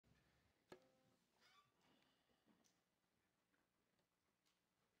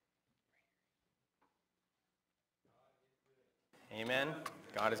Amen.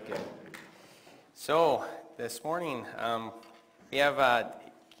 God is good. So, this morning, we have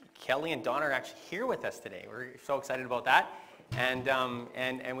Kelly and Donna are actually here with us today. We're so excited about that.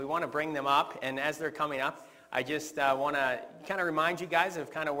 And we want to bring them up. And as they're coming up, I just want to kind of remind you guys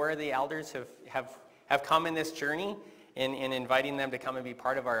of kind of where the elders have come in this journey in inviting them to come and be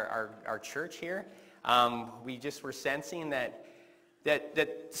part of our church here. We just were sensing that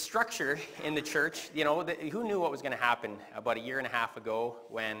structure in the church, who knew what was going to happen about a year and a half ago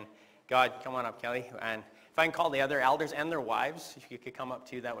when God, come on up, Kelly, and if I can call the other elders and their wives, if you could come up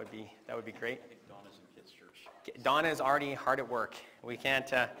too, that would be great. I think Donna's in kids' church. Donna is already hard at work. We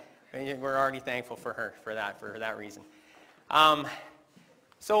can't, we're already thankful for her for that reason.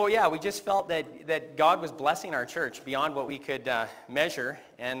 So yeah, we just felt that God was blessing our church beyond what we could measure,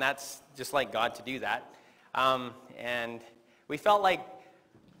 and that's just like God to do that. And we felt like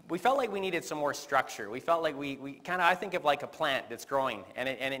we needed some more structure. We felt like we kind of, I think of like a plant that's growing, and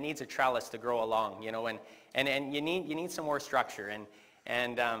it needs a trellis to grow along, and you need some more structure.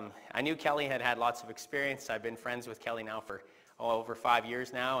 And I knew Kelly had lots of experience. I've been friends with Kelly now for over 5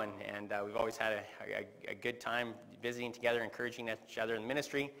 years now, and we've always had a good time visiting together, encouraging each other in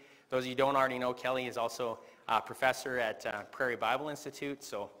ministry. Those of you who don't already know, Kelly is also a professor at Prairie Bible Institute.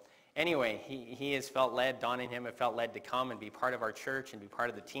 So anyway, he has felt led, Don and him have felt led to come and be part of our church and be part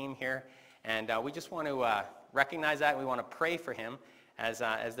of the team here. And we just want to recognize that. We want to pray for him as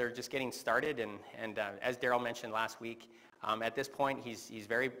they're just getting started. And as Daryl mentioned last week, at this point,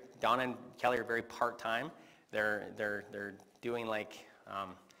 Don and Kelly are very part-time. They're doing like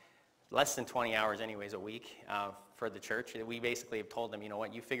less than 20 hours anyways a week for the church. We basically have told them, you know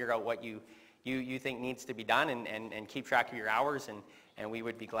what, you figure out what you think needs to be done and keep track of your hours, and we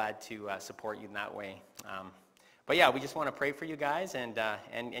would be glad to support you in that way. But yeah, we just want to pray for you guys, and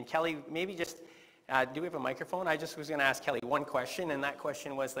Kelly, maybe just, do we have a microphone? I just was going to ask Kelly one question, and that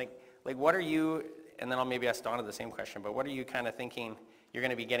question was like what are you, and then I'll maybe ask Donna the same question, but what are you kind of thinking you're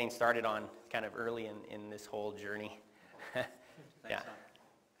going to be getting started on kind of early in this whole journey? Thanks, Yeah.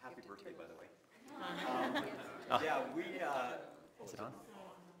 Happy birthday, by the way. Yeah, we... Is it on?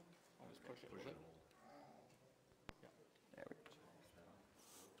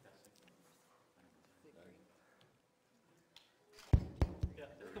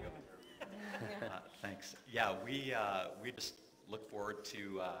 Thanks. Yeah, we just look forward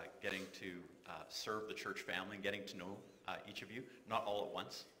to getting to serve the church family and getting to know each of you. Not all at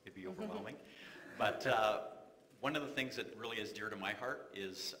once. It'd be overwhelming. But one of the things that really is dear to my heart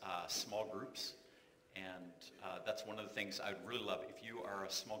is small groups. And that's one of the things I'd really love. If you are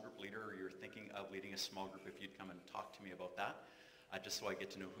a small group leader or you're thinking of leading a small group, if you'd come and talk to me about that, just so I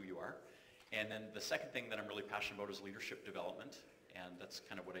get to know who you are. And then the second thing that I'm really passionate about is leadership development. And that's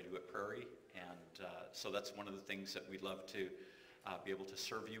kind of what I do at Prairie. And so that's one of the things that we'd love to be able to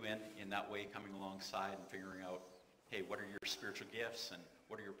serve you in that way, coming alongside and figuring out, hey, what are your spiritual gifts and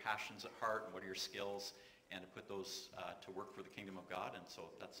what are your passions at heart and what are your skills, and to put those to work for the kingdom of God. And so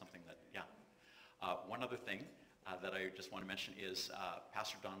that's something that, yeah. One other thing that I just want to mention is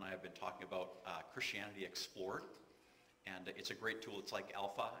Pastor Don and I have been talking about Christianity Explored. And it's a great tool. It's like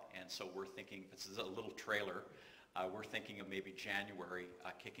Alpha. And so we're thinking, this is a little trailer. We're thinking of maybe January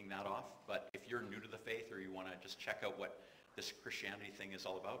kicking that off. But if you're new to the faith or you want to just check out what this Christianity thing is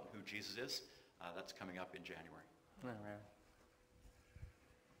all about, who Jesus is, that's coming up in January. All right.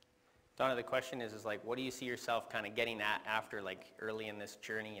 Donna, the question is like, what do you see yourself kind of getting at after, like, early in this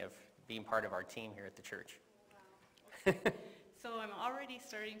journey of being part of our team here at the church? Wow. So I'm already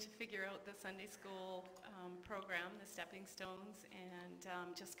starting to figure out the Sunday school program, the Stepping Stones,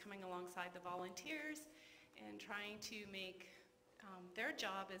 and just coming alongside the volunteers and trying to make their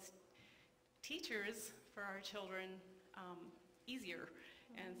job as teachers for our children easier.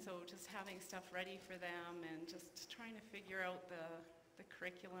 And so just having stuff ready for them and just trying to figure out the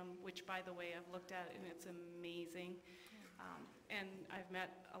curriculum, which, by the way, I've looked at and it's amazing. And I've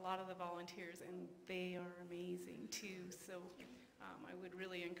met a lot of the volunteers and they are amazing too. So I would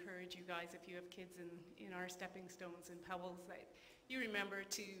really encourage you guys, if you have kids in our Stepping Stones and Pebbles, that you remember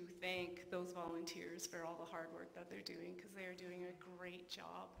to thank those volunteers for all the hard work that they're doing, because they are doing a great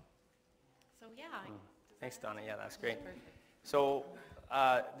job. So yeah. Thanks, Donna. Yeah, that's great. So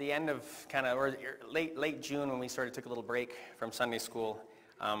the end of or late June, when we took a little break from Sunday school,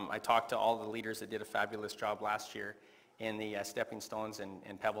 I talked to all the leaders that did a fabulous job last year in the Stepping Stones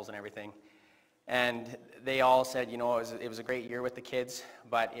and Pebbles and everything. And they all said, it was a great year with the kids,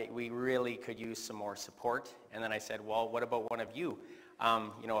 but we really could use some more support. And then I said, well, what about one of you?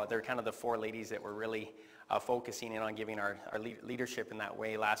 They're kind of the four ladies that were really focusing in on giving our leadership in that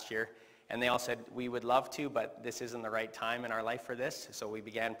way last year. And they all said, we would love to, but this isn't the right time in our life for this. So we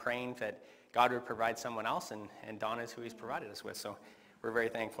began praying that God would provide someone else, and Donna is who he's provided us with. So we're very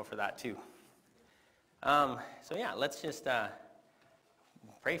thankful for that too. So yeah, let's just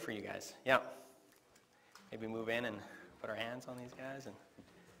pray for you guys. Yeah. Maybe move in and put our hands on these guys.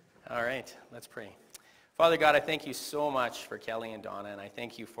 All right, let's pray. Father God, I thank you so much for Kelly and Donna, and I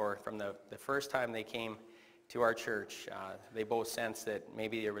thank you for, from the first time they came to our church, they both sensed that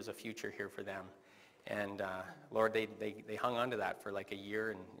maybe there was a future here for them. And Lord, they hung on to that for like a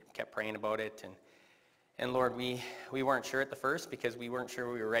year and kept praying about it. And Lord, we weren't sure at the first because we weren't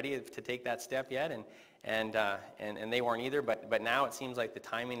sure we were ready to take that step yet, and they weren't either. But now it seems like the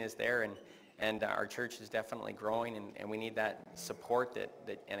timing is there, and our church is definitely growing, and we need that support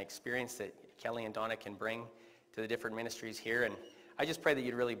and experience that Kelly and Donna can bring to the different ministries here. And I just pray that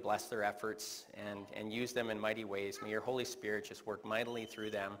you'd really bless their efforts and use them in mighty ways. May your Holy Spirit just work mightily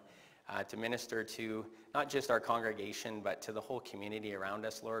through them to minister to not just our congregation, but to the whole community around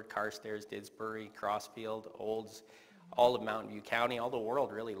us, Lord. Carstairs, Didsbury, Crossfield, Olds, all of Mountain View County, all the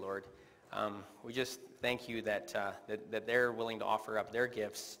world, really, Lord. We just thank you that they're willing to offer up their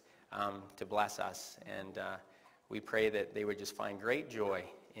gifts to bless us. And we pray that they would just find great joy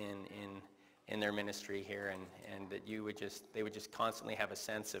in their ministry here, and that they would just constantly have a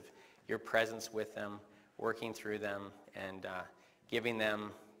sense of your presence with them, working through them, and giving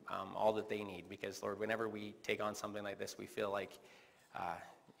them all that they need. Because Lord, whenever we take on something like this, we feel like,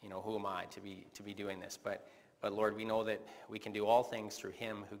 who am I to be doing this? But Lord, we know that we can do all things through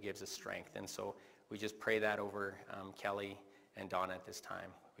him who gives us strength. And so we just pray that over Kelly and Donna at this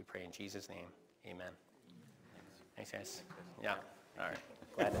time. We pray in Jesus' name. Amen. Thanks, guys. Yeah. All right.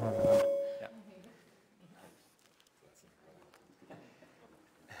 Glad to. Yeah.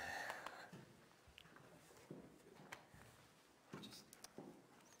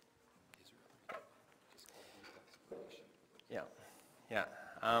 Yeah.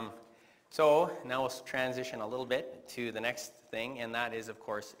 So now we'll transition a little bit to the next thing, and that is, of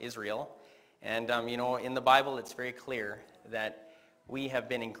course, Israel. And, in the Bible, it's very clear that we have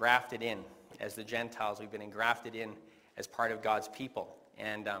been engrafted in as the Gentiles. We've been engrafted in as part of God's people.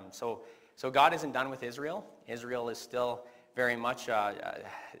 And so God isn't done with Israel. Israel is still very much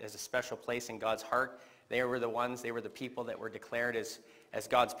as a special place in God's heart. They were the people that were declared as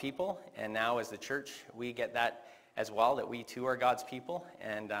God's people. And now as the church, we get that as well, that we too are God's people,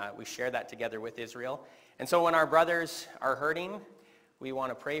 and we share that together with Israel. And so when our brothers are hurting, we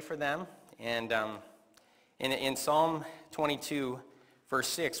want to pray for them. And in Psalm 22, verse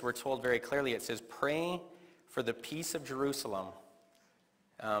 6, we're told very clearly, it says, pray for the peace of Jerusalem.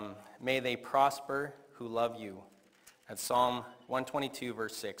 May they prosper who love you. That's Psalm 122,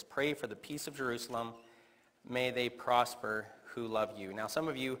 verse 6. Pray for the peace of Jerusalem. May they prosper who love you. Now, some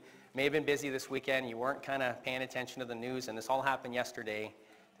of you may have been busy this weekend. You weren't kind of paying attention to the news, and this all happened yesterday.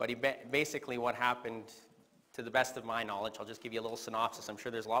 But basically what happened, to the best of my knowledge, I'll just give you a little synopsis. I'm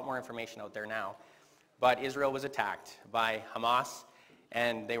sure there's a lot more information out there now. But Israel was attacked by Hamas,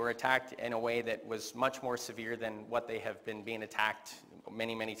 and they were attacked in a way that was much more severe than what they have been being attacked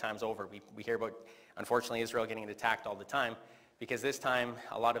many, many times over. We hear about, unfortunately, Israel getting attacked all the time, because this time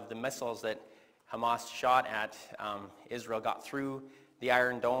a lot of the missiles that Hamas shot at Israel got through the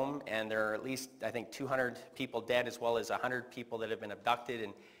Iron Dome, and there are at least, I think, 200 people dead, as well as 100 people that have been abducted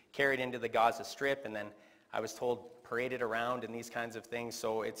and carried into the Gaza Strip, and then I was told paraded around and these kinds of things.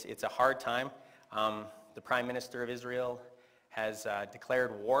 So it's a hard time. The Prime Minister of Israel has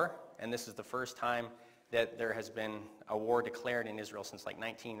declared war, and this is the first time that there has been a war declared in Israel since like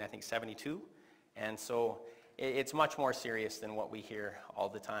 1972. And so it's much more serious than what we hear all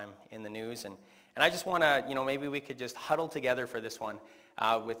the time in the news. And I just want to, maybe we could just huddle together for this one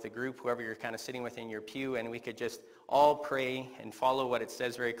with the group, whoever you're kind of sitting with in your pew, and we could just all pray and follow what it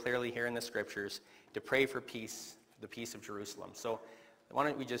says very clearly here in the scriptures to pray for peace, the peace of Jerusalem. So why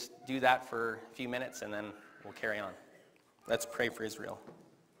don't we just do that for a few minutes, and then we'll carry on. Let's pray for Israel.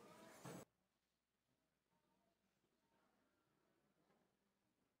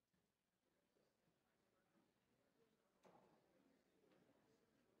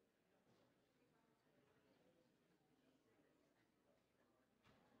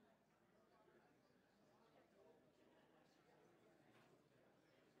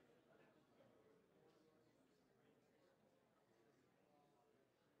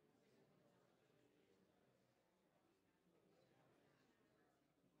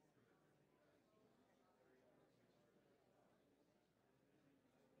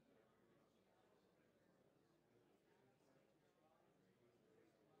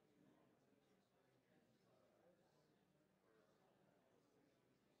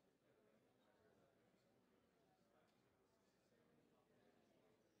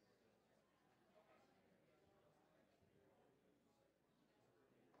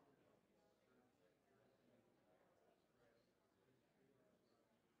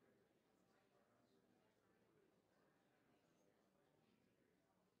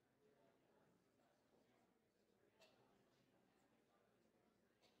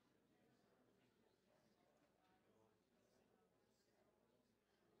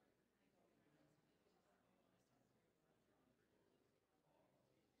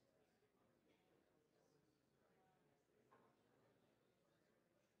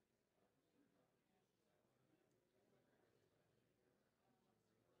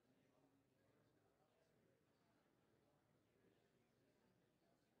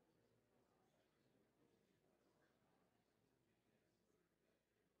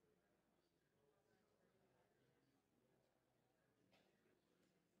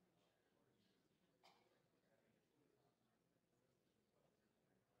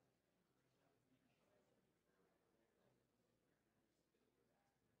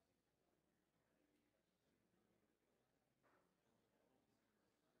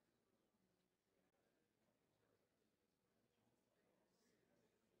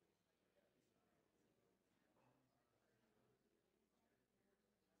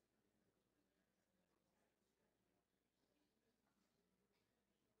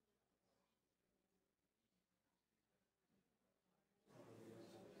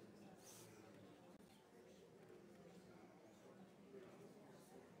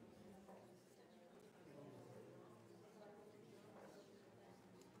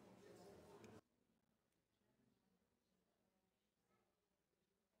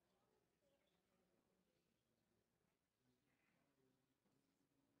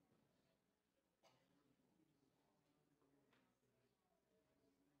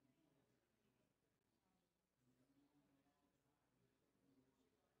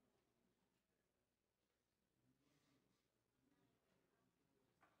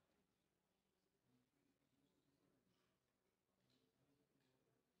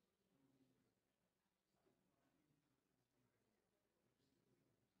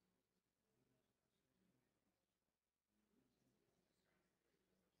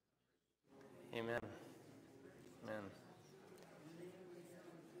 Amen. Amen.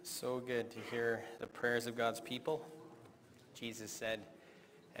 So good to hear the prayers of God's people. Jesus said,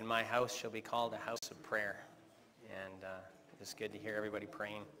 "And my house shall be called a house of prayer." And it's good to hear everybody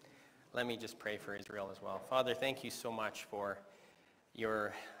praying. Let me just pray for Israel as well. Father, thank you so much for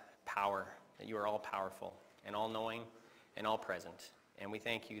your power, that you are all powerful and all knowing and all present. And we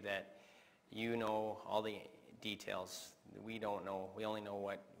thank you that you know all the details. We don't know. We only know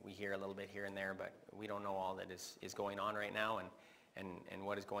what we hear a little bit here and there, but we don't know all that is going on right now and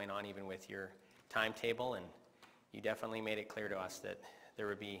what is going on even with your timetable. And you definitely made it clear to us that there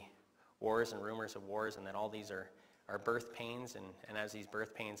would be wars and rumors of wars, and that all these are birth pains. And as these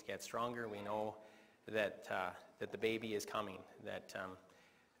birth pains get stronger, we know that the baby is coming, that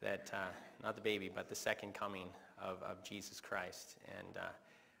not the baby, but the second coming of Jesus Christ. And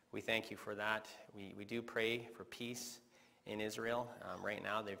we thank you for that. We do pray for peace in Israel. Right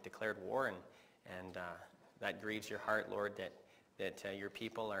now they've declared war, and that grieves your heart, Lord, that your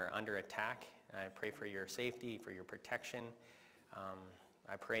people are under attack. I pray for your safety, for your protection.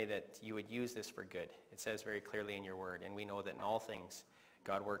 I pray that you would use this for good. It says very clearly in your word, and we know that in all things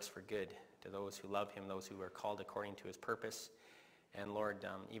God works for good to those who love him, those who are called according to his purpose. And Lord,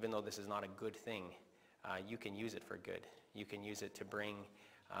 even though this is not a good thing, you can use it for good. You can use it to bring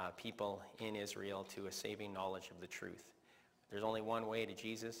people in Israel to a saving knowledge of the truth. There's only one way to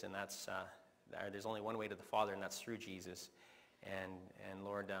Jesus, and there's only one way to the Father, and that's through Jesus. And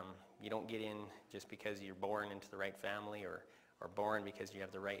Lord, you don't get in just because you're born into the right family or born because you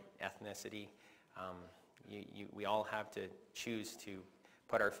have the right ethnicity. We all have to choose to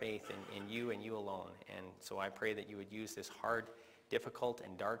put our faith in you and you alone. And so I pray that you would use this hard, difficult,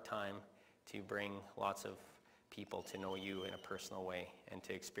 and dark time to bring lots of people to know you in a personal way and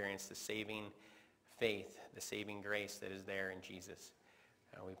to experience the saving faith, the saving grace that is there in Jesus.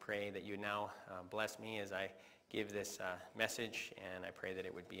 We pray that you now bless me as I give this message, and I pray that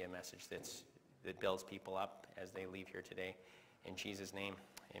it would be a message that builds people up as they leave here today. In Jesus' name,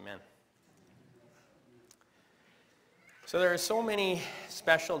 amen. So there are so many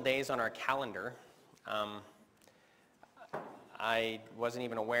special days on our calendar. I wasn't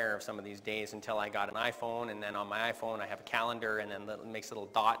even aware of some of these days until I got an iPhone, and then on my iPhone I have a calendar, and then it makes a little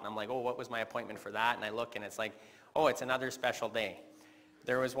dot, and I'm like, oh, what was my appointment for that? And I look, and it's like, oh, it's another special day.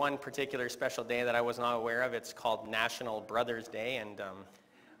 There was one particular special day that I was not aware of. It's called National Brothers Day, and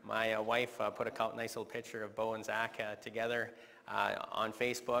my wife put a nice little picture of Bo and Zach together on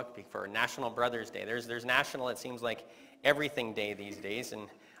Facebook for National Brothers Day. There's national, it seems like, everything day these days, and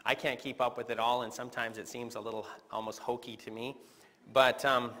I can't keep up with it all, and sometimes it seems a little almost hokey to me. But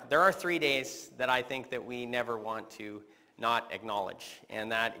there are 3 days that I think that we never want to not acknowledge,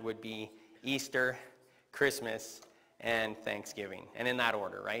 and that would be Easter, Christmas, and Thanksgiving. And in that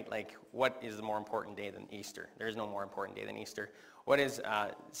order, right? Like, what is the more important day than Easter? There is no more important day than Easter. What is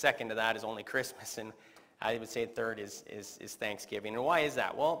second to that is only Christmas, and I would say third is Thanksgiving. And why is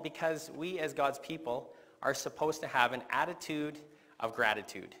that? Well, because we as God's people are supposed to have an attitude of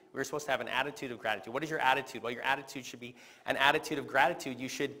gratitude. We're supposed to have an attitude of gratitude. What is your attitude? Well, your attitude should be an attitude of gratitude. You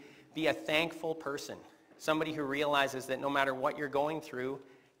should be a thankful person, somebody who realizes that no matter what you're going through,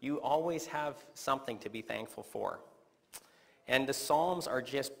 you always have something to be thankful for. And the Psalms are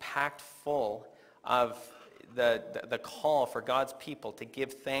just packed full of the call for God's people to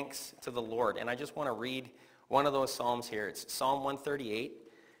give thanks to the Lord. And I just want to read one of those Psalms here. It's Psalm 138.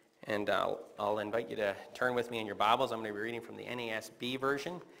 And I'll invite you to turn with me in your Bibles. I'm going to be reading from the NASB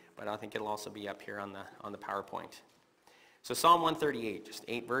version, but I think it'll also be up here on the PowerPoint. So Psalm 138, just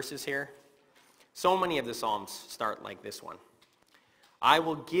 8 verses here. So many of the Psalms start like this one. I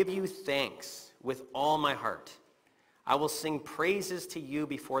will give you thanks with all my heart. I will sing praises to you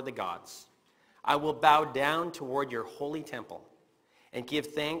before the gods. I will bow down toward your holy temple and give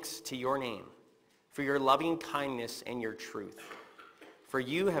thanks to your name for your loving kindness and your truth. For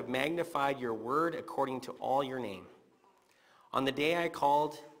you have magnified your word according to all your name. On the day I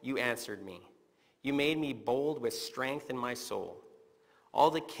called, you answered me. You made me bold with strength in my soul. All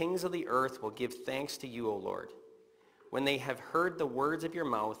the kings of the earth will give thanks to you, O Lord, when they have heard the words of your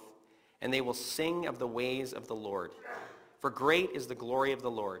mouth, and they will sing of the ways of the Lord. For great is the glory of the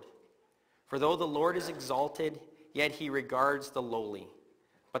Lord. For though the Lord is exalted, yet he regards the lowly,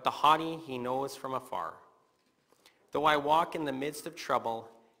 but the haughty he knows from afar. Though I walk in the midst of trouble,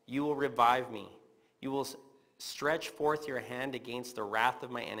 you will revive me. You will stretch forth your hand against the wrath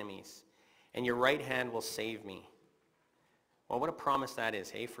of my enemies, and your right hand will save me. Well, what a promise that is,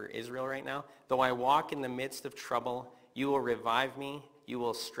 hey, for Israel right now. Though I walk in the midst of trouble, you will revive me. You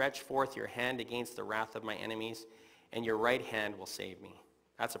will stretch forth your hand against the wrath of my enemies, and your right hand will save me.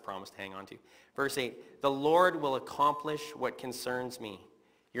 That's a promise to hang on to. Verse 8, the Lord will accomplish what concerns me.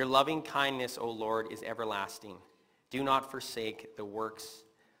 Your loving kindness, O Lord, is everlasting. Do not forsake the works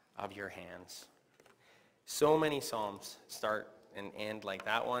of your hands. So many psalms start and end like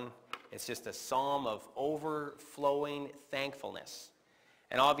that one. It's just a psalm of overflowing thankfulness.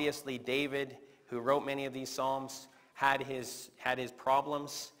 And obviously David, who wrote many of these psalms, had his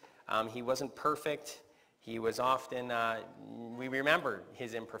problems. He wasn't perfect. He was often, we remember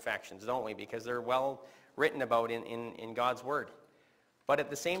his imperfections, don't we? Because they're well written about in God's Word. But at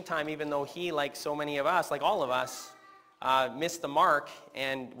the same time, even though he, like so many of us, like all of us, missed the mark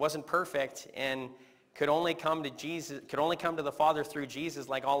and wasn't perfect and could only come to the Father through Jesus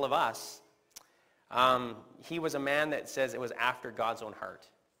like all of us, he was a man that says it was after God's own heart.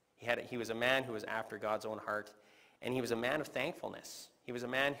 He was a man who was after God's own heart, and he was a man of thankfulness. He was a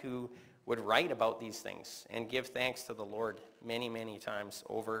man who would write about these things and give thanks to the Lord many, many times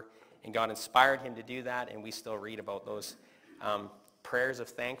over. And God inspired him to do that, and we still read about those prayers of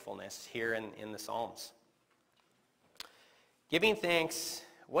thankfulness here in the Psalms. Giving thanks,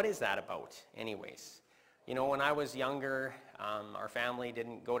 what is that about anyways? You know, when I was younger, our family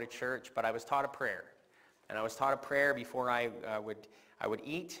didn't go to church, but I was taught a prayer. And I was taught a prayer before I would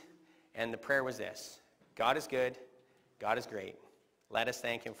eat, and the prayer was this: God is good, God is great. Let us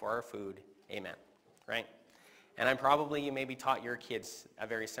thank him for our food. Amen. Right? And you maybe taught your kids a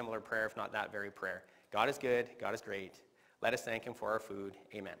very similar prayer, if not that very prayer. God is good, God is great. Let us thank him for our food.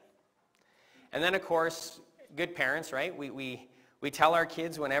 Amen. And then, of course, good parents, right? We tell our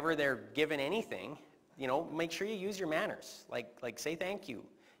kids whenever they're given anything, you know, make sure you use your manners. Like say thank you.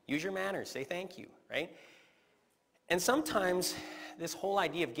 Use your manners. Say thank you, right? And sometimes this whole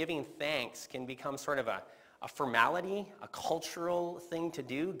idea of giving thanks can become sort of a formality, a cultural thing to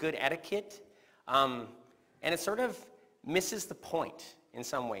do, good etiquette. And it sort of misses the point in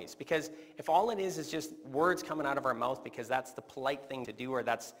some ways. Because if all it is just words coming out of our mouth because that's the polite thing to do, or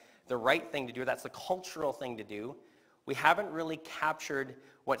that's the right thing to do, or that's the cultural thing to do, we haven't really captured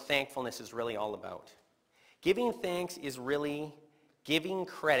what thankfulness is really all about. Giving thanks is really giving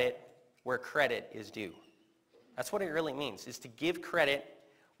credit where credit is due. That's what it really means, is to give credit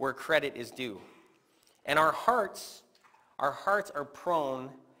where credit is due. And our hearts are prone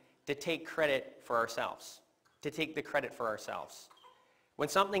to take credit for ourselves, to take the credit for ourselves. When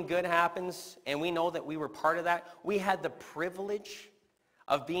something good happens and we know that we were part of that, we had the privilege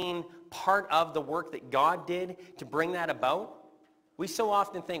of being part of the work that God did to bring that about, we so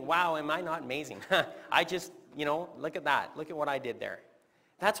often think, wow, am I not amazing? I just, look at that. Look at what I did there.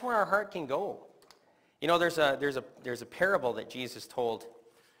 That's where our heart can go. You know, there's a parable that Jesus told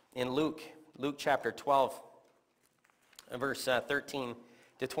in Luke chapter 12, verse 13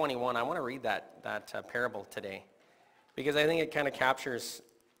 to 21. I want to read that parable today because I think it kind of captures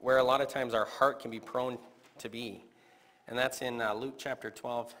where a lot of times our heart can be prone to be. And that's in Luke chapter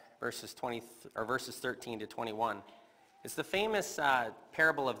 12, verses 13 to 21. It's the famous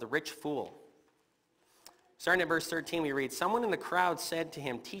parable of the rich fool. Starting at verse 13, we read, "Someone in the crowd said to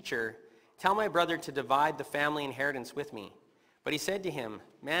him, 'Teacher, tell my brother to divide the family inheritance with me.' But he said to him,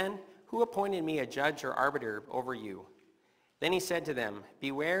 'Man, who appointed me a judge or arbiter over you?' Then he said to them,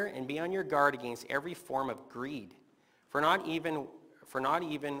 'Beware and be on your guard against every form of greed. For not even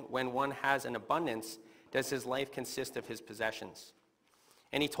when one has an abundance does his life consist of his possessions.'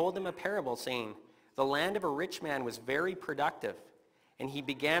 And he told them a parable, saying, 'The land of a rich man was very productive. And he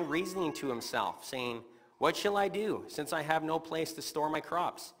began reasoning to himself, saying, What shall I do, since I have no place to store my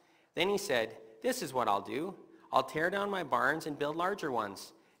crops?' Then he said, 'This is what I'll do. I'll tear down my barns and build larger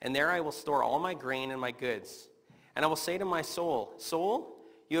ones, and there I will store all my grain and my goods. And I will say to my soul, Soul,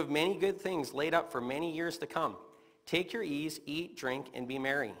 you have many good things laid up for many years to come. Take your ease, eat, drink, and be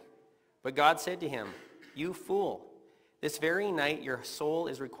merry.' But God said to him, 'You fool, this very night your soul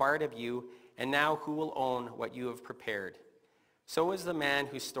is required of you, and now who will own what you have prepared? So is the man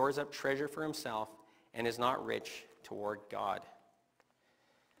who stores up treasure for himself and is not rich toward God.'"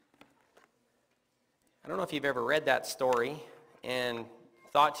 I don't know if you've ever read that story and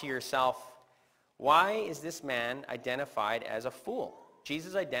thought to yourself, why is this man identified as a fool?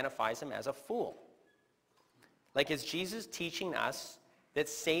 Jesus identifies him as a fool. Like, is Jesus teaching us that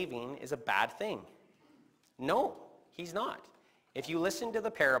saving is a bad thing? No, he's not. If you listen to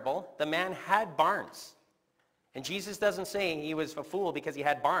the parable, the man had barns. And Jesus doesn't say he was a fool because he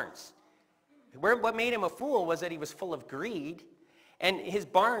had barns. What made him a fool was that he was full of greed, and his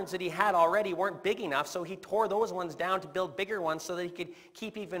barns that he had already weren't big enough, so he tore those ones down to build bigger ones so that he could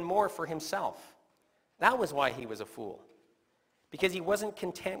keep even more for himself. That was why he was a fool, because he wasn't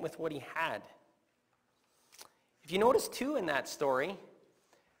content with what he had. If you notice, too, in that story,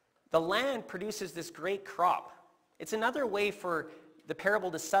 the land produces this great crop. It's another way for the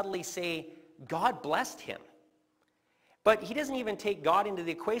parable to subtly say, God blessed him. But he doesn't even take God into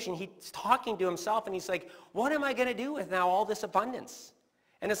the equation. He's talking to himself, and he's like, what am I going to do with now all this abundance?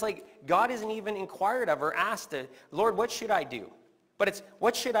 And it's like God isn't even inquired of or asked, Lord, what should I do? But it's,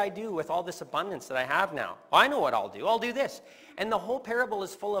 what should I do with all this abundance that I have now? Well, I know what I'll do. I'll do this. And the whole parable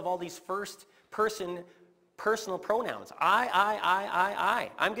is full of all these first-person personal pronouns. I.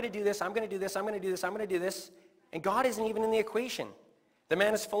 I'm going to do this. I'm going to do this. I'm going to do this. I'm going to do this. And God isn't even in the equation. The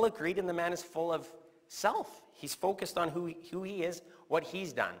man is full of greed, and the man is full of self. He's focused on who he is, what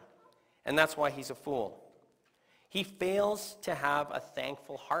he's done. And that's why he's a fool. He fails to have a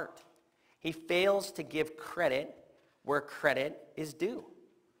thankful heart. He fails to give credit where credit is due.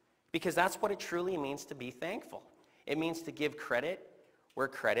 Because that's what it truly means to be thankful. It means to give credit where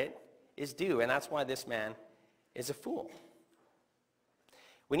credit is due. And that's why this man is a fool.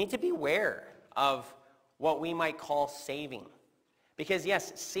 We need to be aware of what we might call saving. Because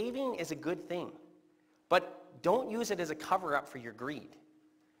yes, saving is a good thing. But don't use it as a cover-up for your greed.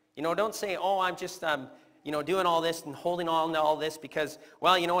 Don't say, oh, I'm just doing all this and holding on to all this because,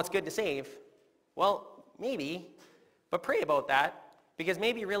 well, it's good to save. Well, maybe, but pray about that, because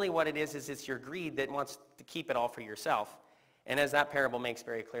maybe really what it is it's your greed that wants to keep it all for yourself. And as that parable makes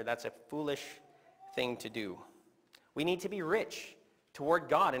very clear, that's a foolish thing to do. We need to be rich toward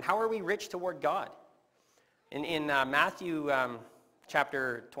God. And how are we rich toward God? In Matthew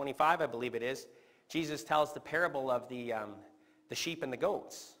chapter 25, I believe it is, Jesus tells the parable of the sheep and the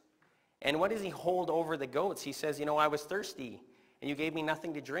goats. And what does he hold over the goats? He says, I was thirsty, and you gave me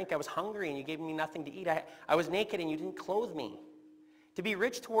nothing to drink. I was hungry, and you gave me nothing to eat. I was naked, and you didn't clothe me. To be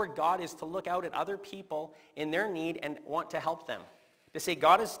rich toward God is to look out at other people in their need and want to help them. To say,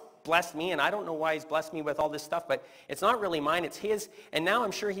 God has blessed me, and I don't know why he's blessed me with all this stuff, but it's not really mine, it's his. And now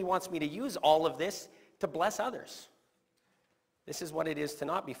I'm sure he wants me to use all of this to bless others. This is what it is to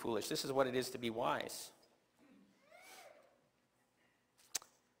not be foolish. This is what it is to be wise.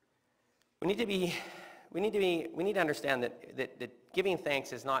 We need to understand that giving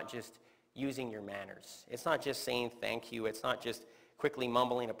thanks is not just using your manners. It's not just saying thank you. It's not just quickly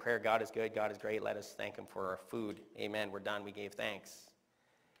mumbling a prayer, God is good, God is great, let us thank him for our food. Amen, we're done, we gave thanks.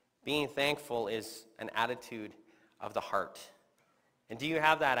 Being thankful is an attitude of the heart. And do you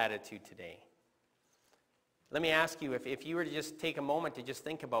have that attitude today? Let me ask you, if you were to just take a moment to just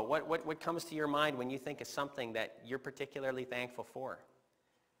think about what comes to your mind when you think of something that you're particularly thankful for.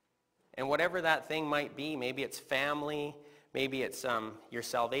 And whatever that thing might be, maybe it's family, maybe it's your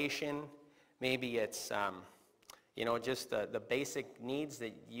salvation, maybe it's just the basic needs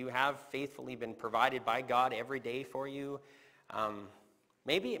that you have faithfully been provided by God every day for you.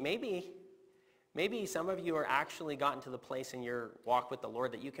 Maybe some of you are actually gotten to the place in your walk with the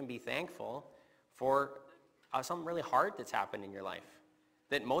Lord that you can be thankful for something really hard that's happened in your life.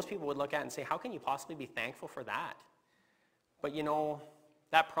 That most people would look at and say, how can you possibly be thankful for that? But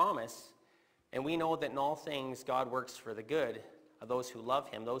that promise, and we know that in all things God works for the good of those who love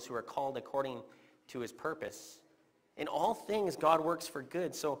him, those who are called according to his purpose. In all things God works for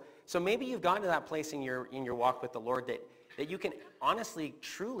good. So maybe you've gotten to that place in your walk with the Lord that you can honestly,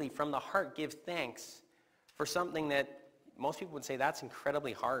 truly, from the heart give thanks for something that most people would say that's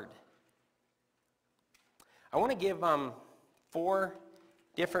incredibly hard. I want to give 4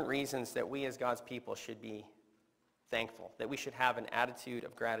 different reasons that we as God's people should be thankful, that we should have an attitude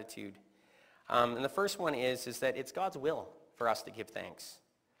of gratitude. And the first one is that it's God's will for us to give thanks.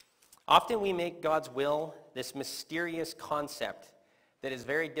 Often we make God's will this mysterious concept that is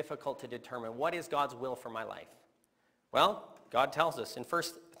very difficult to determine. What is God's will for my life? Well, God tells us in 1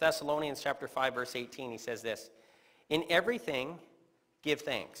 Thessalonians chapter 5, verse 18, he says this, in everything give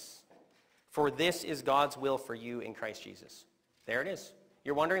thanks, for this is God's will for you in Christ Jesus. There it is.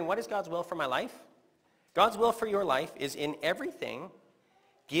 You're wondering, what is God's will for my life? God's will for your life is in everything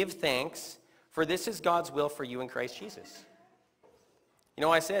give thanks, for this is God's will for you in Christ Jesus.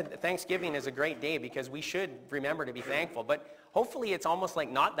 I said Thanksgiving is a great day because we should remember to be thankful, but hopefully it's almost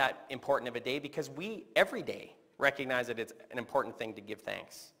like not that important of a day because we every day recognize that it's an important thing to give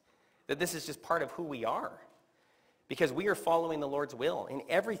thanks. That this is just part of who we are because we are following the Lord's will. In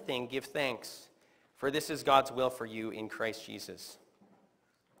everything give thanks, for this is God's will for you in Christ Jesus.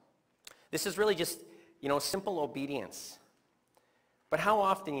 This is really just, simple obedience. But how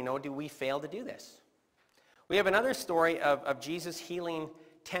often, do we fail to do this? We have another story of Jesus healing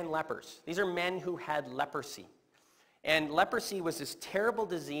 10 lepers. These are men who had leprosy. And leprosy was this terrible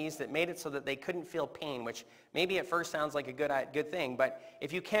disease that made it so that they couldn't feel pain, which maybe at first sounds like a good thing, but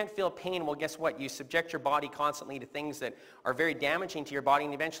if you can't feel pain, well, guess what? You subject your body constantly to things that are very damaging to your body,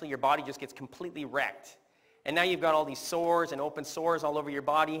 and eventually your body just gets completely wrecked. And now you've got all these sores and open sores all over your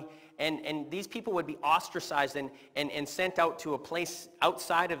body, and these people would be ostracized and sent out to a place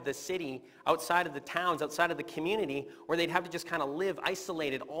outside of the city, outside of the towns, outside of the community, where they'd have to just kind of live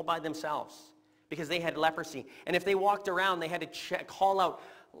isolated all by themselves, because they had leprosy. And if they walked around, they had to call out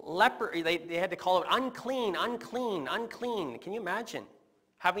they had to call out unclean, unclean, unclean. Can you imagine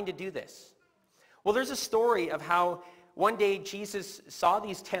having to do this? Well, there's a story of how one day Jesus saw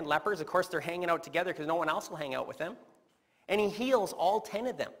these 10 lepers. Of course, they're hanging out together because no one else will hang out with them. And he heals all 10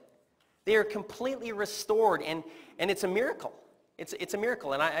 of them. They are completely restored, and it's a miracle. It's a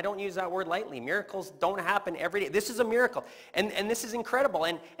miracle, and I don't use that word lightly. Miracles don't happen every day. This is a miracle, and this is incredible,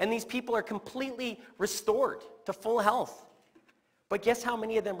 and these people are completely restored to full health. But guess how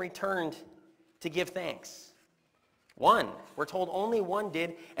many of them returned to give thanks? One. We're told only one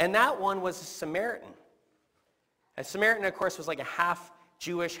did, and that one was a Samaritan. A Samaritan, of course, was like a half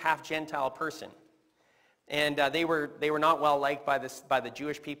Jewish, half Gentile person. And they were not well liked by the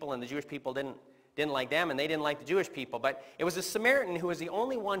Jewish people, and the Jewish people didn't like them, and they didn't like the Jewish people. But it was a Samaritan who was the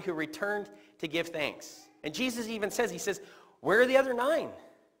only one who returned to give thanks. And Jesus even says, he says, where are the other 9?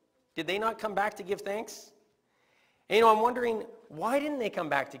 Did they not come back to give thanks? And, I'm wondering, why didn't they come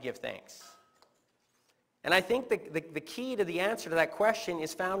back to give thanks? And I think the key to the answer to that question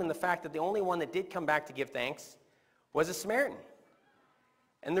is found in the fact that the only one that did come back to give thanks was a Samaritan.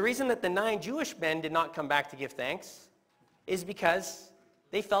 And the reason that the 9 Jewish men did not come back to give thanks is because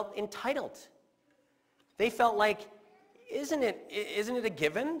they felt entitled. They felt like, isn't it a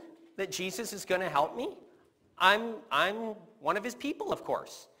given that Jesus is going to help me? I'm one of his people, of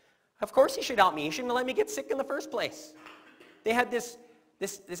course. Of course he should help me. He shouldn't have let me get sick in the first place. They had this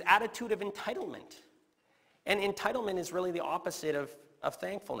attitude of entitlement. And entitlement is really the opposite of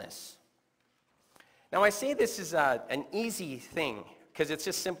thankfulness. Now, I say this is an easy thing because it's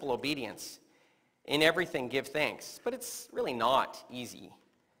just simple obedience. In everything, give thanks. But it's really not easy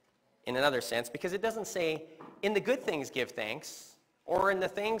in another sense, because it doesn't say, in the good things give thanks, or in the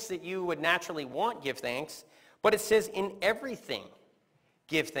things that you would naturally want, give thanks, but it says, in everything,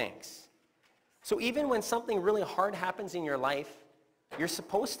 give thanks. So even when something really hard happens in your life, you're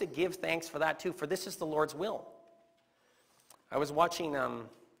supposed to give thanks for that too, for this is the Lord's will. I was watching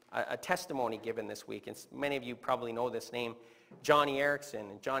a testimony given this week, and many of you probably know this name, Johnny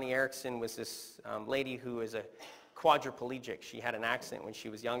Erickson. And Johnny Erickson was this lady who is a quadriplegic. She had an accident when she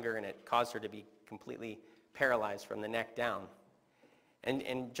was younger, and it caused her to be completely paralyzed from the neck down.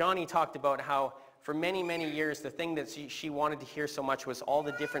 And Johnny talked about how for many, many years, the thing that she wanted to hear so much was all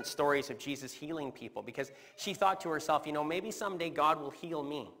the different stories of Jesus healing people, because she thought to herself, maybe someday God will heal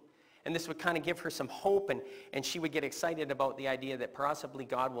me. And this would kind of give her some hope, and she would get excited about the idea that possibly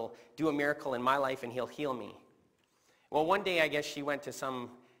God will do a miracle in my life and he'll heal me. Well, one day, I guess she went to some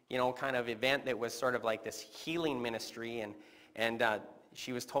kind of event that was sort of like this healing ministry, and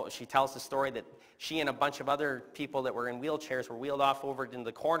she tells the story that she and a bunch of other people that were in wheelchairs were wheeled off over into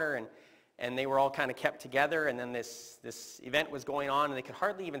the corner, and they were all kind of kept together, and then this event was going on, and they could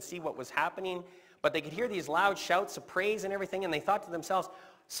hardly even see what was happening, but they could hear these loud shouts of praise and everything, and they thought to themselves,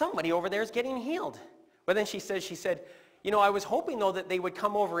 somebody over there is getting healed. But then she said, I was hoping, though, that they would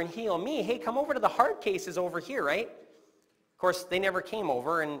come over and heal me. Hey, come over to the hard cases over here, right? Of course, they never came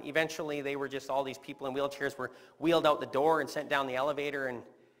over, and eventually they were just all these people in wheelchairs were wheeled out the door and sent down the elevator. And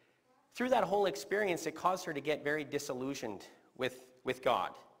through that whole experience, it caused her to get very disillusioned with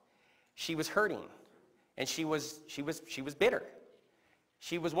God. She was hurting, and she was bitter.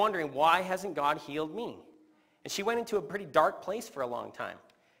 She was wondering, why hasn't God healed me? And she went into a pretty dark place for a long time.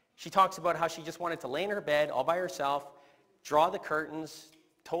 She talks about how she just wanted to lay in her bed all by herself, draw the curtains,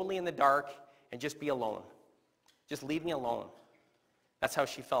 totally in the dark, and just be alone. Just leave me alone. That's how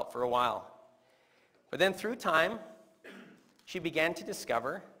she felt for a while. But then through time, she began to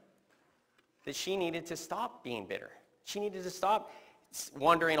discover that she needed to stop being bitter. She needed to stop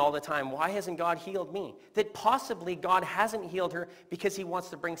wondering all the time, why hasn't God healed me? That possibly God hasn't healed her because he wants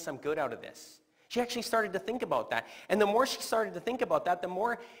to bring some good out of this. She actually started to think about that. And the more she started to think about that, the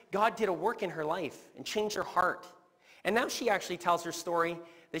more God did a work in her life and changed her heart. And now she actually tells her story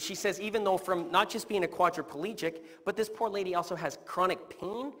that she says, even though from not just being a quadriplegic, but this poor lady also has chronic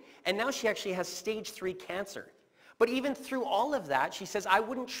pain, and now she actually has stage 3 cancer. But even through all of that, she says, I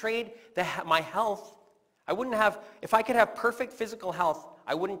wouldn't trade my health. If I could have perfect physical health,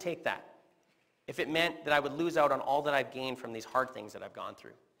 I wouldn't take that. If it meant that I would lose out on all that I've gained from these hard things that I've gone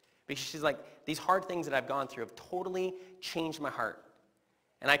through. Because she's like, these hard things that I've gone through have totally changed my heart.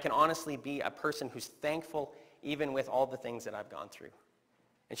 And I can honestly be a person who's thankful even with all the things that I've gone through.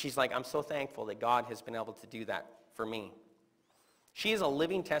 And she's like, I'm so thankful that God has been able to do that for me. She is a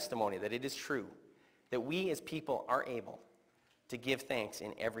living testimony that it is true that we as people are able to give thanks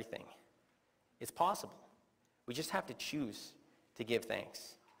in everything. It's possible. We just have to choose to give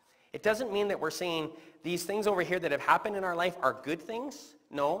thanks. It doesn't mean that we're saying these things over here that have happened in our life are good things.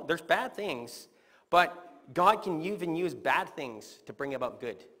 No, there's bad things. But God can even use bad things to bring about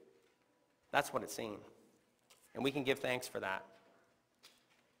good. That's what it's saying. And we can give thanks for that.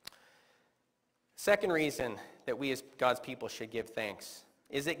 Second reason that we as God's people should give thanks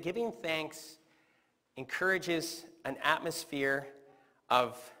is that giving thanks encourages an atmosphere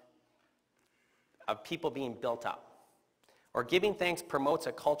of people being built up. Or giving thanks promotes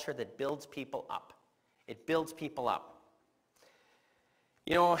a culture that builds people up. It builds people up.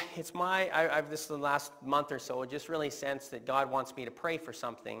 You know, I've this the last month or so just really sensed that God wants me to pray for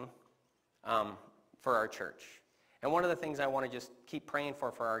something for our church. And one of the things I want to just keep praying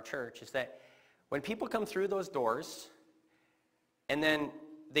for our church is that when people come through those doors and then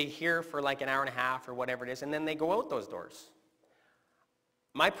they hear for like an hour and a half or whatever it is, and then they go out those doors.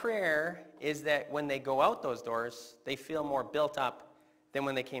 My prayer is that when they go out those doors, they feel more built up than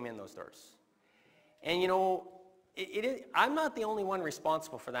when they came in those doors. And you know, I'm not the only one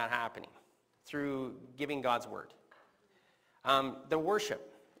responsible for that happening through giving God's word. The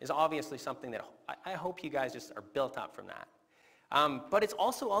worship is obviously something that I hope you guys just are built up from that. But it's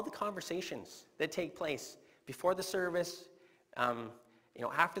also all the conversations that take place before the service,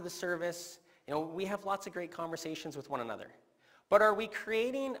 after the service. You know, we have lots of great conversations with one another. But are we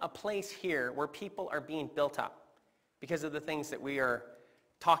creating a place here where people are being built up because of the things that we are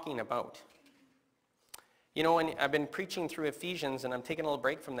talking about? You know, and I've been preaching through Ephesians, and I'm taking a little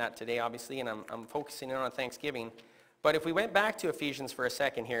break from that today, obviously, and I'm focusing in on Thanksgiving. But if we went back to Ephesians for a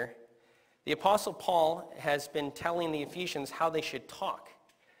second here, the Apostle Paul has been telling the Ephesians how they should talk.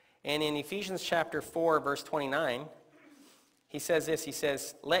 And in Ephesians chapter 4, verse 29, he says this, he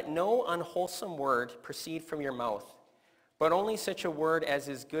says, "Let no unwholesome word proceed from your mouth, but only such a word as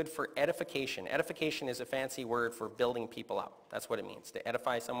is good for edification." Edification is a fancy word for building people up. That's what it means. To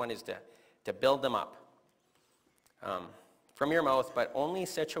edify someone is to build them up. From your mouth, but only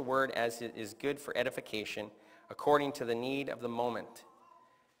such a word as is good for edification, according to the need of the moment,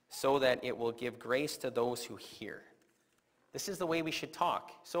 so that it will give grace to those who hear. This is the way we should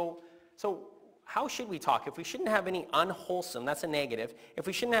talk. So how should we talk? If we shouldn't have any unwholesome, that's a negative. If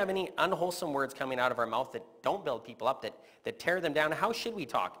we shouldn't have any unwholesome words coming out of our mouth that don't build people up, that tear them down, how should we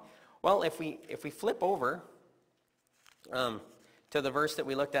talk? Well, if we flip over to the verse that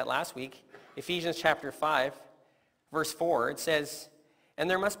we looked at last week, Ephesians chapter 5, verse 4, it says, "And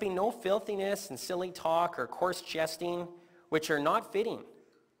there must be no filthiness and silly talk or coarse jesting, which are not fitting."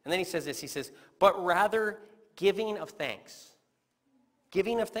 And then he says this, he says, "But rather giving of thanks."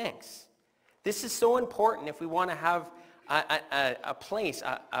 Giving of thanks. This is so important if we want to have a place,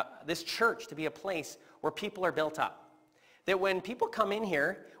 this church to be a place where people are built up. That when people come in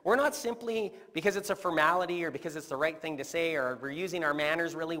here, we're not simply because it's a formality or because it's the right thing to say or we're using our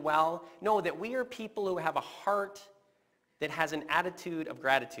manners really well. No, that we are people who have a heart that has an attitude of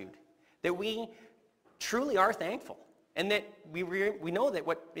gratitude. That we truly are thankful. And that we know that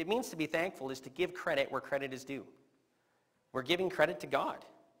what it means to be thankful is to give credit where credit is due. We're giving credit to God.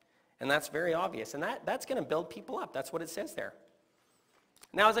 And that's very obvious. And that's going to build people up. That's what it says there.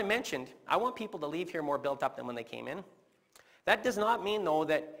 Now, as I mentioned, I want people to leave here more built up than when they came in. That does not mean, though,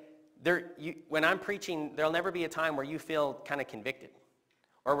 that when I'm preaching, there'll never be a time where you feel kind of convicted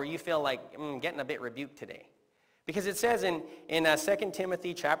or where you feel like, getting a bit rebuked today. Because it says in 2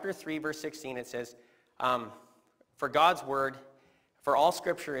 Timothy chapter 3, verse 16, it says, "For God's word, for all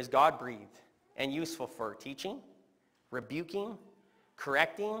scripture is God-breathed and useful for teaching, rebuking,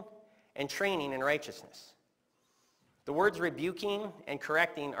 correcting, and training in righteousness." The words rebuking and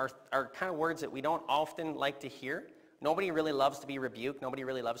correcting are kind of words that we don't often like to hear. Nobody really loves to be rebuked. Nobody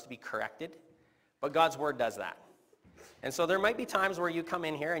really loves to be corrected. But God's word does that. And so there might be times where you come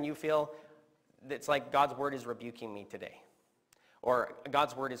in here and you feel it's like God's word is rebuking me today. Or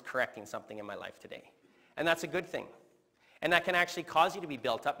God's word is correcting something in my life today. And that's a good thing. And that can actually cause you to be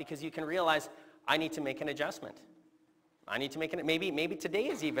built up because you can realize, I need to make an adjustment. I need to make it. Maybe today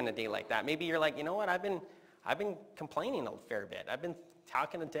is even a day like that. Maybe you're like, you know what, I've been complaining a fair bit. I've been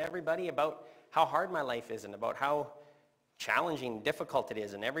talking to everybody about how hard my life is and about how challenging, difficult it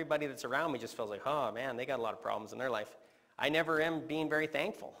is. And everybody that's around me just feels like, oh man, they got a lot of problems in their life. I never am being very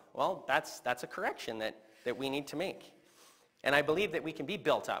thankful. Well, that's a correction that we need to make. And I believe that we can be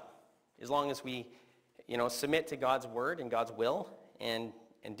built up as long as we, submit to God's word and God's will and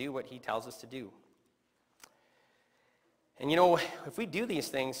do what he tells us to do. And if we do these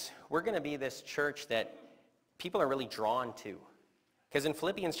things, we're going to be this church that people are really drawn to. Because in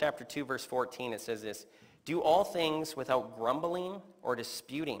Philippians chapter 2, verse 14, it says this, "Do all things without grumbling or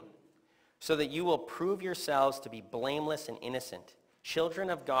disputing, so that you will prove yourselves to be blameless and innocent, children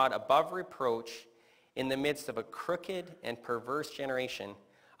of God above reproach in the midst of a crooked and perverse generation,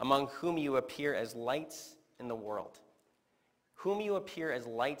 among whom you appear as lights in the world." Whom you appear as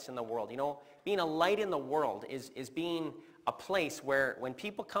lights in the world. Being a light in the world is being a place where when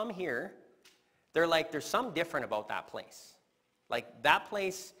people come here, they're like, there's something different about that place. Like that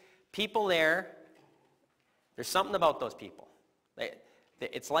place, people there, there's something about those people.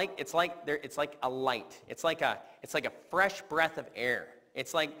 It's like a light. It's like a fresh breath of air.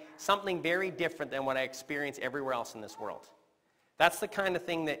 It's like something very different than what I experience everywhere else in this world. That's the kind of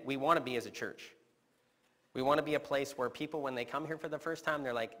thing that we want to be as a church. We want to be a place where people, when they come here for the first time,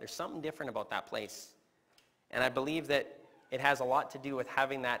 they're like, there's something different about that place. And I believe that it has a lot to do with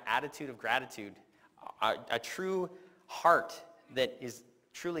having that attitude of gratitude, a true heart that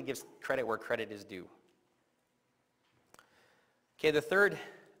truly gives credit where credit is due. Okay, the third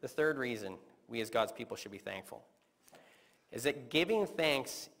reason we as God's people should be thankful is that giving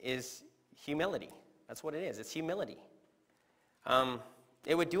thanks is humility. That's what it is. It's humility.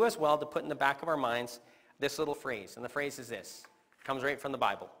 It would do us well to put in the back of our minds this little phrase, and the phrase is this. It comes right from the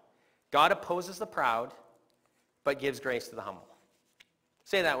Bible. God opposes the proud, but gives grace to the humble.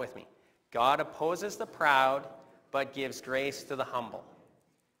 Say that with me. God opposes the proud, but gives grace to the humble.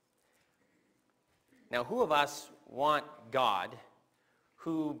 Now, who of us want God,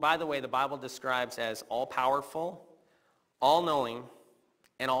 who, by the way, the Bible describes as all-powerful, all-knowing,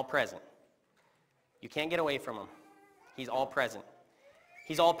 and all-present? You can't get away from him. He's all-present.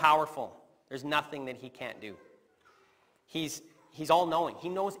 He's all-powerful. There's nothing that he can't do. He's all-knowing. He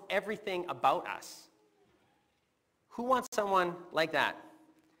knows everything about us. Who wants someone like that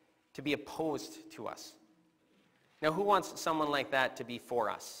to be opposed to us? Now, who wants someone like that to be for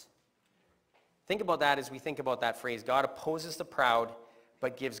us? Think about that as we think about that phrase. God opposes the proud,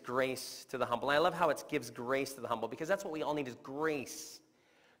 but gives grace to the humble. And I love how it gives grace to the humble, because that's what we all need is grace.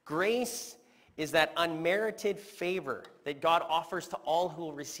 Grace is that unmerited favor that God offers to all who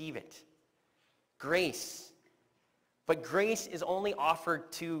will receive it. Grace. But grace is only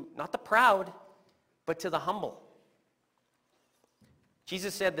offered to, not the proud, but to the humble.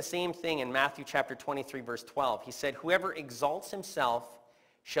 Jesus said the same thing in Matthew chapter 23, verse 12. He said, "Whoever exalts himself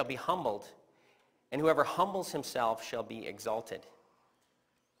shall be humbled, and whoever humbles himself shall be exalted."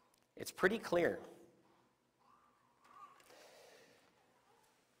 It's pretty clear.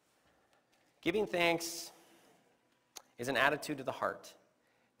 Giving thanks is an attitude of the heart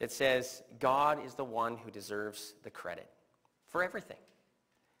that says God is the one who deserves the credit for everything.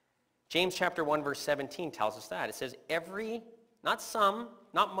 James chapter 1, verse 17 tells us that. It says, every, not some,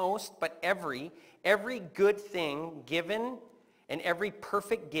 not most, but every good thing given and every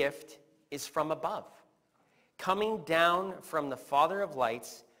perfect gift is from above, coming down from the Father of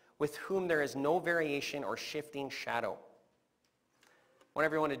lights, with whom there is no variation or shifting shadow. I want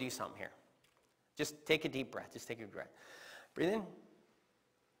everyone to do something here. Just take a deep breath. Just take a deep breath. Breathe in.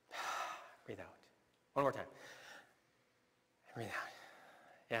 Breathe out. One more time. Breathe out.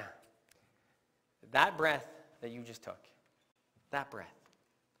 Yeah. That breath that you just took, that breath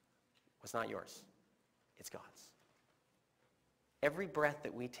was not yours. It's God's. Every breath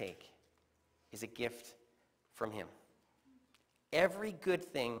that we take is a gift from him. Every good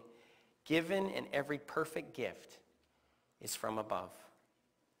thing given and every perfect gift is from above.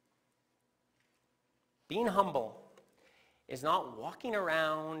 Being humble is not walking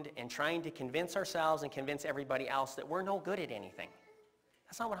around and trying to convince ourselves and convince everybody else that we're no good at anything.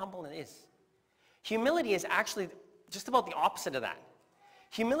 That's not what humbleness is. Humility is actually just about the opposite of that.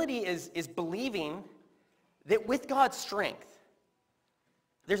 Humility is believing that with God's strength,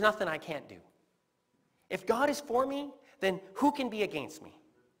 there's nothing I can't do. If God is for me, then who can be against me?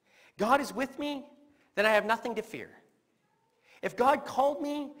 God is with me, then I have nothing to fear. If God called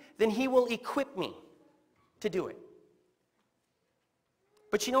me, then he will equip me to do it.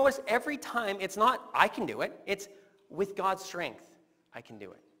 But you know what? Every time, it's not I can do it. It's with God's strength, I can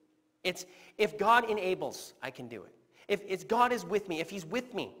do it. It's if God enables, I can do it. If God is with me, if he's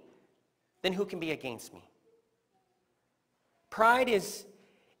with me, then who can be against me? Pride is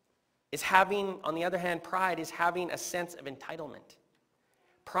having, on the other hand, pride is having a sense of entitlement.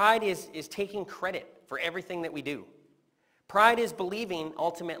 Pride is taking credit for everything that we do. Pride is believing,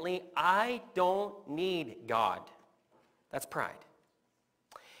 ultimately, I don't need God. That's pride.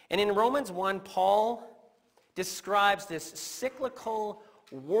 And in Romans 1, Paul describes this cyclical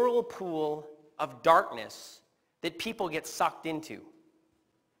whirlpool of darkness that people get sucked into.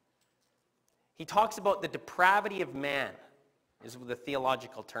 He talks about the depravity of man, is the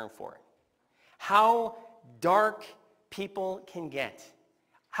theological term for it. How dark people can get.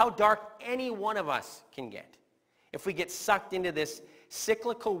 How dark any one of us can get if we get sucked into this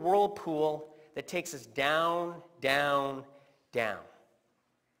cyclical whirlpool that takes us down, down, down.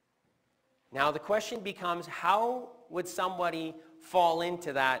 Now the question becomes, how would somebody fall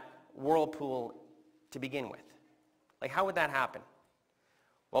into that whirlpool to begin with? Like, how would that happen?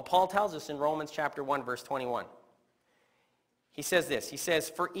 Well, Paul tells us in Romans chapter 1, verse 21. He says this. He says,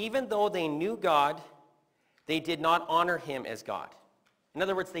 "For even though they knew God, they did not honor him as God." In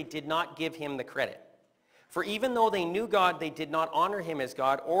other words, they did not give him the credit. "For even though they knew God, they did not honor him as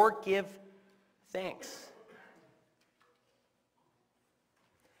God or give thanks."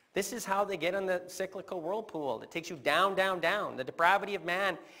 This is how they get in the cyclical whirlpool. It takes you down, down, down. The depravity of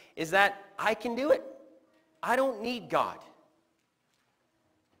man is that I can do it. I don't need God.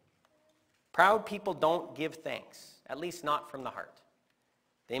 Proud people don't give thanks, at least not from the heart.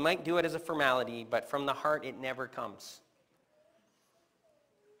 They might do it as a formality, but from the heart it never comes.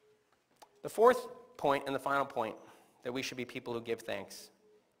 The fourth point and the final point that we should be people who give thanks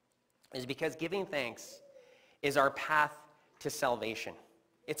is because giving thanks is our path to salvation.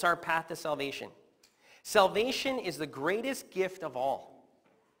 It's our path to salvation. Salvation is the greatest gift of all,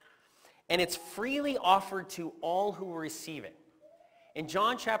 and it's freely offered to all who will receive it. In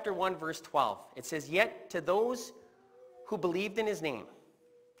John chapter 1, verse 12, it says, "Yet to those who believed in his name,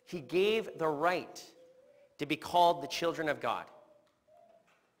 he gave the right to be called the children of God."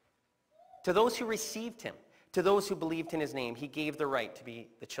 To those who received him, to those who believed in his name, he gave the right to be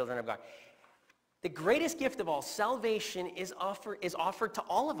the children of God. The greatest gift of all, salvation, is offered to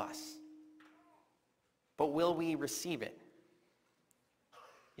all of us. But will we receive it?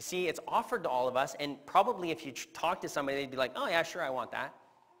 You see, it's offered to all of us, and probably if you talk to somebody, they'd be like, "Oh yeah, sure, I want that."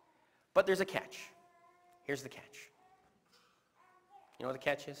 But there's a catch. Here's the catch. You know what the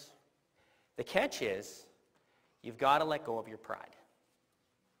catch is? The catch is you've got to let go of your pride.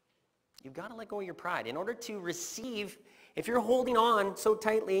 You've got to let go of your pride. In order to receive, if you're holding on so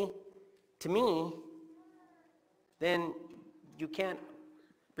tightly to me, then you can't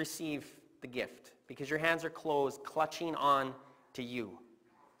receive the gift because your hands are closed, clutching on to you.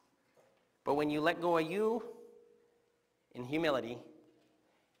 But when you let go of you in humility,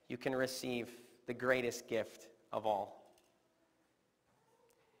 you can receive the greatest gift of all.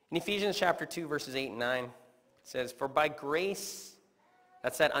 In Ephesians chapter 2, verses 8 and 9, it says, "For by grace,"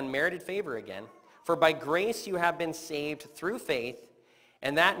 that's that unmerited favor again, "for by grace you have been saved through faith,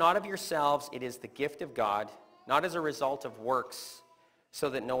 and that not of yourselves, it is the gift of God, not as a result of works, so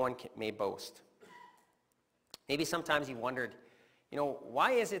that no one may boast." Maybe sometimes you've wondered,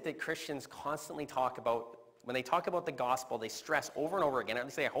 why is it that Christians constantly talk about, when they talk about the gospel, they stress over and over again, at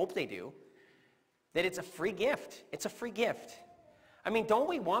least I hope they do, that it's a free gift. It's a free gift. I mean, don't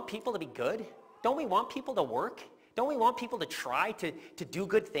we want people to be good? Don't we want people to work? Don't we want people to try to do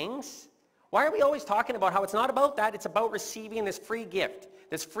good things? Why are we always talking about how it's not about that? It's about receiving this free gift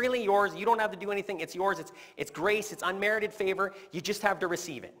that's freely yours. You don't have to do anything. It's yours. It's grace. It's unmerited favor. You just have to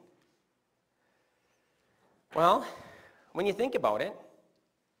receive it. Well, when you think about it,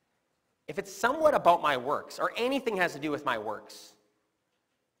 if it's somewhat about my works or anything has to do with my works,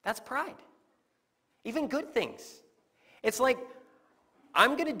 that's pride. Even good things. It's like,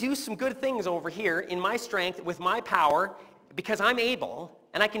 I'm going to do some good things over here in my strength with my power because I'm able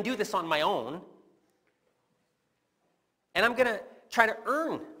and I can do this on my own. And I'm going to try to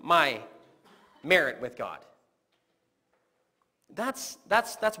earn my merit with God. That's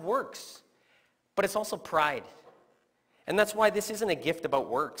works. But it's also pride. And that's why this isn't a gift about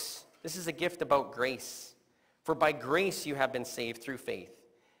works. This is a gift about grace. "For by grace you have been saved through faith,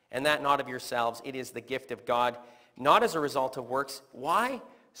 and that not of yourselves, it is the gift of God, not as a result of works." Why?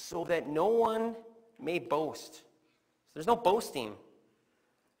 So that no one may boast. There's no boasting.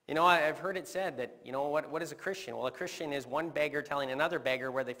 I've heard it said that, what is a Christian? Well, a Christian is one beggar telling another beggar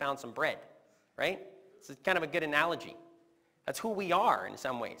where they found some bread, right? It's kind of a good analogy. That's who we are in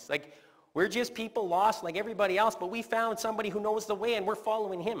some ways. Like, we're just people lost like everybody else, but we found somebody who knows the way and we're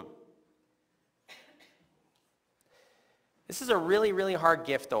following him. This is a really, really hard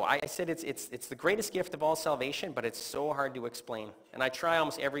gift, though. I said it's the greatest gift of all, salvation, but it's so hard to explain. And I try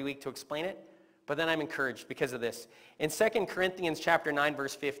almost every week to explain it, but then I'm encouraged because of this. In 2 Corinthians chapter 9,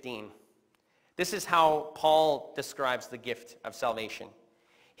 verse 15, this is how Paul describes the gift of salvation.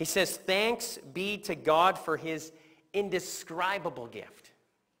 He says, "Thanks be to God for his indescribable gift."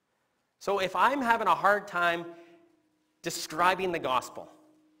 So if I'm having a hard time describing the gospel,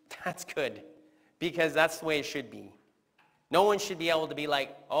 that's good, because that's the way it should be. No one should be able to be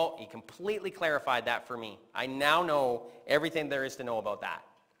like, oh, he completely clarified that for me. I now know everything there is to know about that.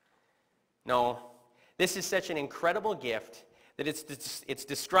 No, this is such an incredible gift that it's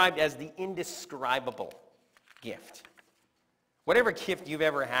described as the indescribable gift. Whatever gift you've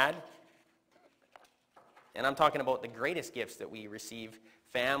ever had, and I'm talking about the greatest gifts that we receive,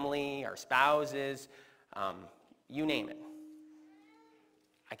 family, our spouses, you name it.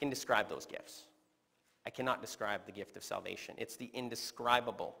 I can describe those gifts. I cannot describe the gift of salvation. It's the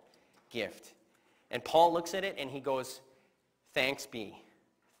indescribable gift. And Paul looks at it and he goes, thanks be.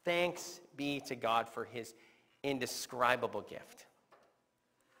 Thanks be to God for his indescribable gift.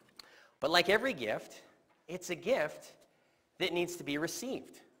 But like every gift, it's a gift that needs to be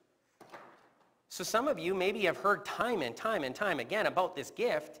received. So some of you maybe have heard time and time and time again about this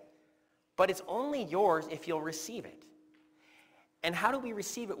gift, but it's only yours if you'll receive it. And how do we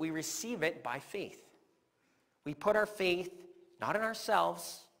receive it? We receive it by faith. We put our faith not in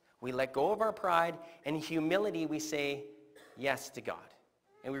ourselves. We let go of our pride. And in humility, we say yes to God.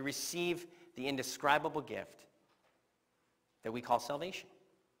 And we receive the indescribable gift that we call salvation.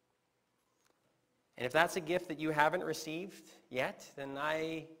 And if that's a gift that you haven't received yet, then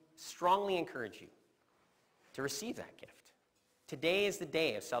I strongly encourage you to receive that gift. Today is the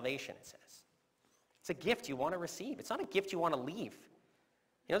day of salvation, it says. It's a gift you want to receive. It's not a gift you want to leave.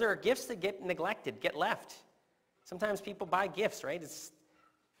 You know, there are gifts that get neglected, get left. Sometimes people buy gifts, right? It's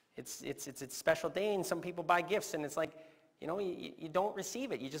a special day, and some people buy gifts, and it's like, you know, you don't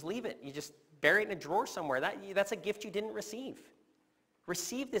receive it. You just leave it. You just bury it in a drawer somewhere. That's a gift you didn't receive.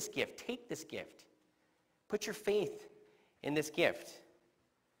 Receive this gift. Take this gift. Put your faith in this gift,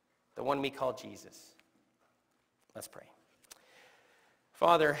 the one we call Jesus. Let's pray.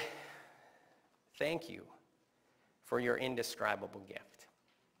 Father, thank you for your indescribable gift.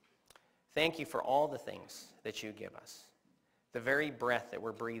 Thank you for all the things that you give us. The very breath that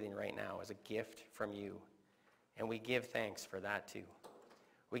we're breathing right now is a gift from you, and we give thanks for that too.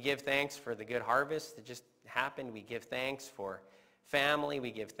 We give thanks for the good harvest that just happened. We give thanks for family.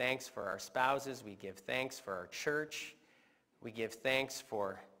 We give thanks for our spouses. We give thanks for our church. We give thanks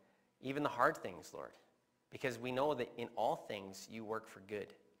for even the hard things, Lord, because we know that in all things you work for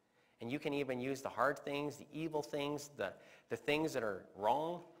good. And you can even use the hard things, the evil things, the things that are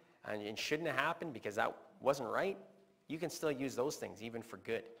wrong and shouldn't have happened because that wasn't right. You can still use those things even for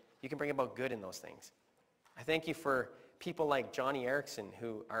good. You can bring about good in those things. I thank you for people like Johnny Erickson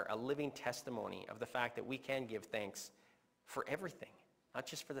who are a living testimony of the fact that we can give thanks for everything, not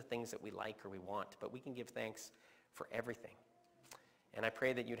just for the things that we like or we want, but we can give thanks for everything. And I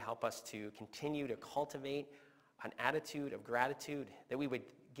pray that you'd help us to continue to cultivate an attitude of gratitude, that we would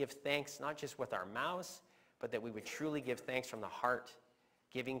give thanks not just with our mouths, but that we would truly give thanks from the heart,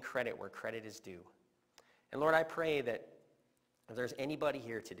 giving credit where credit is due. And Lord, I pray that if there's anybody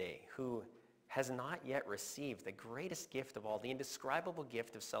here today who has not yet received the greatest gift of all, the indescribable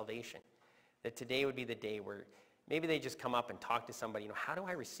gift of salvation, that today would be the day where maybe they just come up and talk to somebody, how do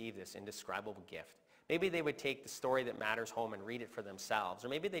I receive this indescribable gift? Maybe they would take the story that matters home and read it for themselves. Or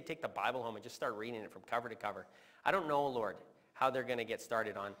maybe they'd take the Bible home and just start reading it from cover to cover. I don't know, Lord, how they're going to get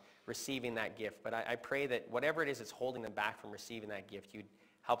started on receiving that gift. But I pray that whatever it is that's holding them back from receiving that gift, you'd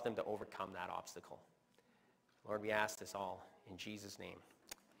help them to overcome that obstacle. Lord, we ask this all in Jesus' name.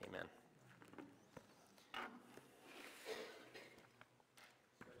 Amen.